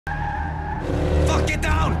Get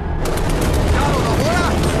down!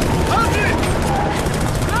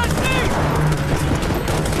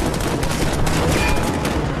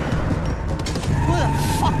 Who the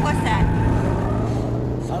fuck was that?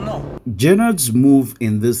 Jenard's move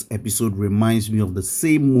in this episode reminds me of the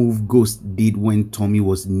same move Ghost did when Tommy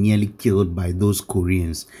was nearly killed by those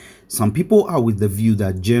Koreans. Some people are with the view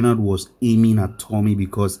that Jenard was aiming at Tommy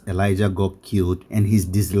because Elijah got killed and his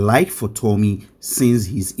dislike for Tommy since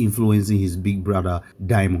he's influencing his big brother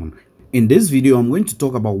Diamond. In this video, I'm going to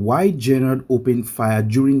talk about why Jenard opened fire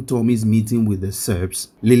during Tommy's meeting with the Serbs,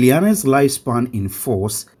 Liliana's lifespan in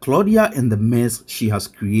Force, Claudia and the mess she has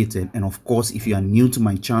created, and of course, if you are new to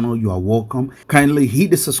my channel, you are welcome. Kindly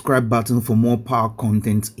hit the subscribe button for more power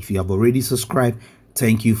content. If you have already subscribed,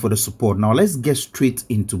 thank you for the support. Now let's get straight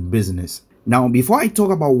into business. Now, before I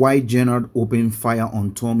talk about why Jenard opened fire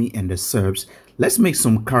on Tommy and the Serbs, let's make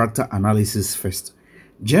some character analysis first.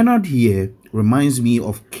 Jenard here reminds me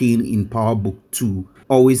of Cain in Power Book 2,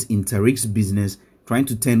 always in Tariq's business, trying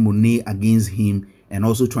to turn Monet against him and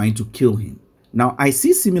also trying to kill him. Now, I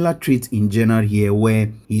see similar traits in Jenard here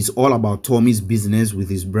where he's all about Tommy's business with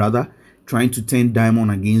his brother, trying to turn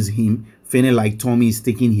Diamond against him, feeling like Tommy is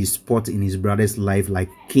taking his spot in his brother's life like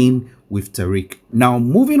Cain with Tariq. Now,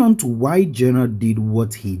 moving on to why Jenard did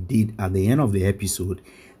what he did at the end of the episode,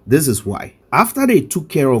 this is why. After they took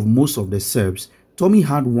care of most of the Serbs, Tommy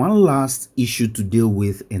had one last issue to deal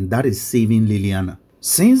with, and that is saving Liliana.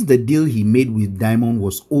 Since the deal he made with Diamond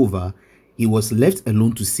was over, he was left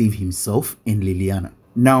alone to save himself and Liliana.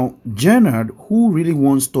 Now, Jenard, who really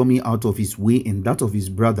wants Tommy out of his way and that of his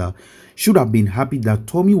brother, should have been happy that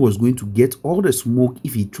Tommy was going to get all the smoke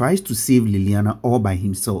if he tries to save Liliana all by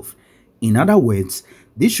himself. In other words,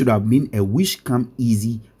 this should have been a wish come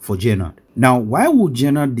easy for Jenard. Now, why would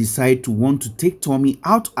Jenard decide to want to take Tommy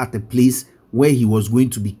out at a place where he was going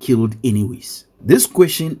to be killed anyways? This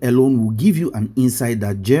question alone will give you an insight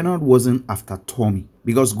that Jenard wasn't after Tommy,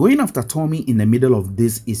 because going after Tommy in the middle of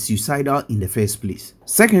this is suicidal in the first place.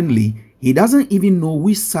 Secondly, he doesn't even know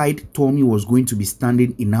which side Tommy was going to be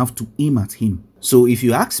standing enough to aim at him. So if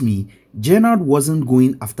you ask me, Jenard wasn't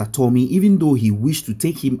going after Tommy even though he wished to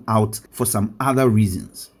take him out for some other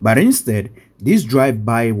reasons. But instead, this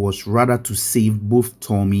drive-by was rather to save both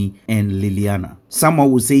Tommy and Liliana.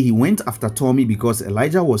 Someone would say he went after Tommy because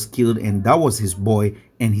Elijah was killed and that was his boy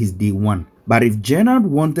and his day one. But if Jenard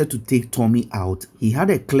wanted to take Tommy out, he had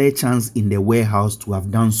a clear chance in the warehouse to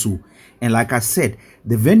have done so. And like I said,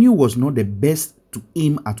 the venue was not the best to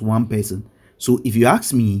aim at one person. So if you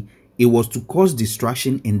ask me, it was to cause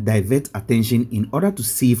distraction and divert attention in order to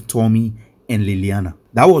save Tommy and Liliana.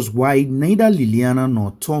 That was why neither Liliana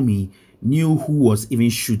nor Tommy knew who was even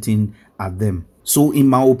shooting at them. So in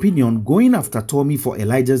my opinion, going after Tommy for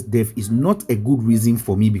Elijah's death is not a good reason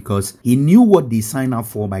for me because he knew what they signed up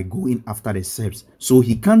for by going after the Serbs. So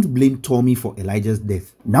he can't blame Tommy for Elijah's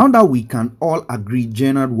death. Now that we can all agree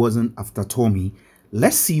Jenard wasn't after Tommy,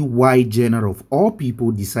 let's see why Jenard of all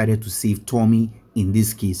people decided to save Tommy in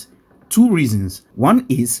this case. Two reasons. One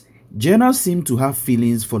is Jenard seemed to have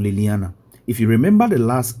feelings for Liliana. If you remember the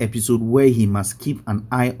last episode where he must keep an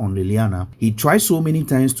eye on Liliana, he tried so many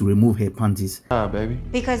times to remove her panties. Baby.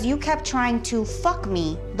 Because you kept trying to fuck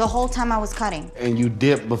me the whole time I was cutting. And you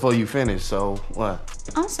dipped before you finished, so what?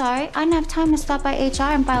 I'm sorry, I didn't have time to stop by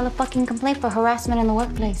HR and file a fucking complaint for harassment in the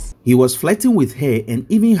workplace. He was flirting with her and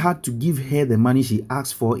even had to give her the money she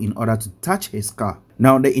asked for in order to touch her scar.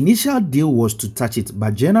 Now, the initial deal was to touch it,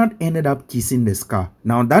 but Jenard ended up kissing the scar.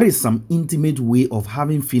 Now, that is some intimate way of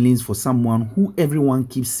having feelings for someone who everyone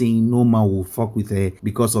keeps saying no man will fuck with her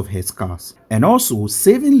because of her scars. And also,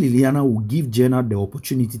 saving Liliana will give Jenard the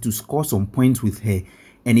opportunity to score some points with her.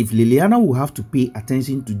 And if Liliana will have to pay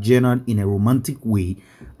attention to Jenard in a romantic way,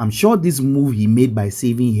 I'm sure this move he made by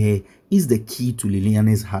saving her is the key to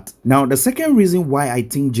Liliana's heart. Now, the second reason why I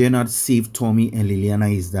think Jenard saved Tommy and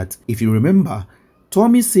Liliana is that, if you remember,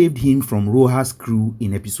 Tommy saved him from Rojas' crew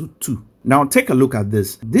in episode 2. Now take a look at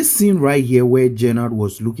this. This scene right here where Jenard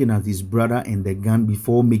was looking at his brother and the gun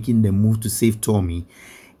before making the move to save Tommy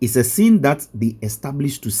is a scene that they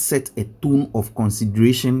established to set a tone of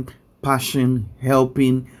consideration, passion,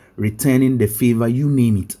 helping, returning the favor, you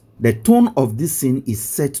name it. The tone of this scene is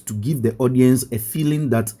set to give the audience a feeling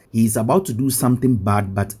that he is about to do something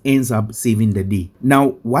bad but ends up saving the day.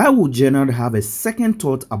 Now, why would Jenard have a second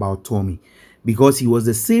thought about Tommy? Because he was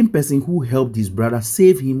the same person who helped his brother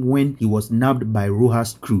save him when he was nabbed by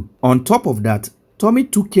Rojas' crew. On top of that, Tommy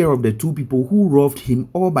took care of the two people who robbed him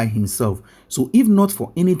all by himself. So if not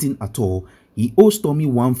for anything at all, he owes Tommy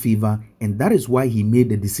one favor, and that is why he made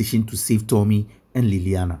the decision to save Tommy and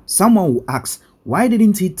Liliana. Someone will ask, Why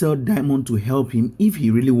didn't he tell Diamond to help him if he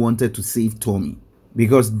really wanted to save Tommy?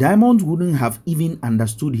 Because Diamond wouldn't have even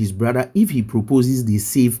understood his brother if he proposes they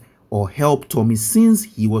save or help Tommy, since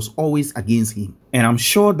he was always against him. And I'm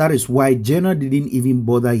sure that is why Jenard didn't even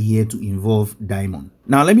bother here to involve Diamond.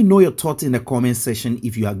 Now let me know your thoughts in the comment section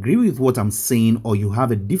if you agree with what I'm saying or you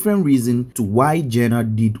have a different reason to why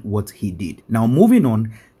Jenard did what he did. Now moving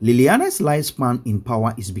on, Liliana's lifespan in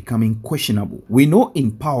power is becoming questionable. We know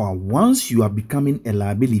in power, once you are becoming a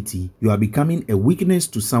liability, you are becoming a weakness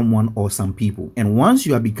to someone or some people. And once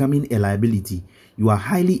you are becoming a liability, you are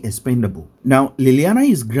highly expendable. Now, Liliana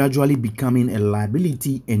is gradually becoming a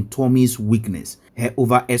liability and Tommy's weakness. Her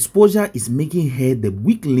overexposure is making her the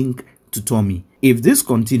weak link to Tommy. If this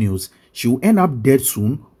continues, she will end up dead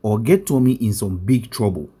soon or get Tommy in some big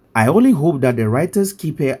trouble. I only hope that the writers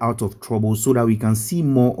keep her out of trouble so that we can see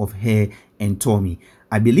more of her and Tommy.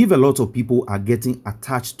 I believe a lot of people are getting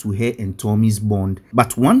attached to her and Tommy's bond.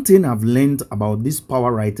 But one thing I've learned about these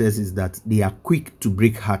power writers is that they are quick to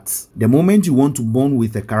break hearts. The moment you want to bond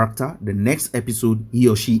with a character, the next episode he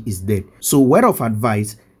or she is dead. So word of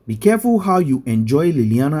advice, be careful how you enjoy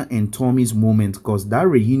Liliana and Tommy's moment, because that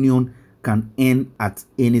reunion can end at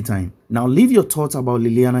any time. Now leave your thoughts about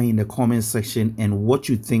Liliana in the comment section and what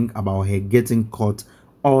you think about her getting caught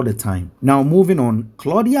all the time. Now moving on,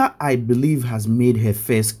 Claudia, I believe, has made her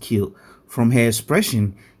first kill. From her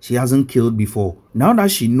expression, she hasn't killed before. Now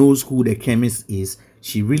that she knows who the chemist is,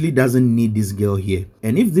 she really doesn't need this girl here.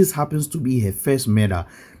 And if this happens to be her first murder,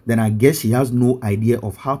 then I guess she has no idea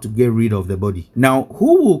of how to get rid of the body. Now,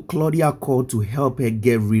 who will Claudia call to help her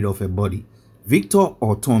get rid of her body? Victor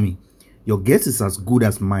or Tommy? Your guess is as good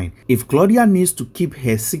as mine. If Claudia needs to keep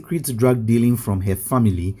her secret drug dealing from her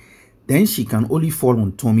family, then she can only fall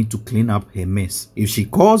on Tommy to clean up her mess. If she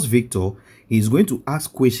calls Victor, he is going to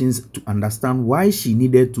ask questions to understand why she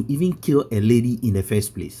needed to even kill a lady in the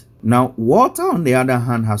first place. Now, Walter, on the other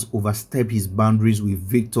hand, has overstepped his boundaries with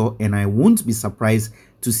Victor, and I won't be surprised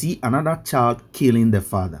to see another child killing the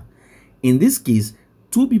father. In this case,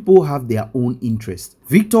 two people have their own interest.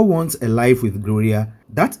 Victor wants a life with Gloria.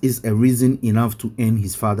 That is a reason enough to end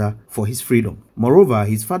his father for his freedom. Moreover,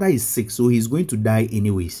 his father is sick, so he's going to die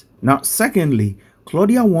anyways. Now, secondly,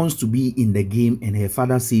 Claudia wants to be in the game and her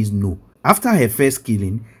father says no. After her first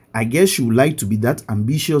killing, I guess she would like to be that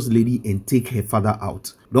ambitious lady and take her father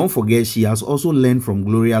out. Don't forget, she has also learned from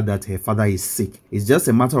Gloria that her father is sick. It's just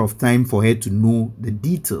a matter of time for her to know the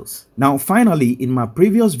details. Now, finally, in my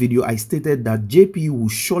previous video, I stated that JP will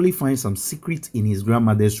surely find some secrets in his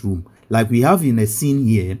grandmother's room. Like we have in a scene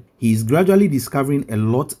here, he is gradually discovering a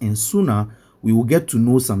lot, and sooner we will get to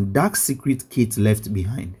know some dark secret Kate left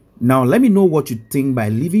behind. Now, let me know what you think by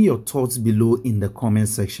leaving your thoughts below in the comment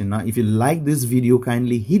section. Now, if you like this video,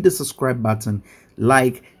 kindly hit the subscribe button,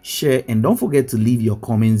 like, share, and don't forget to leave your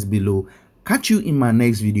comments below. Catch you in my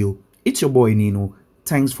next video. It's your boy Nino.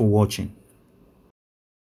 Thanks for watching.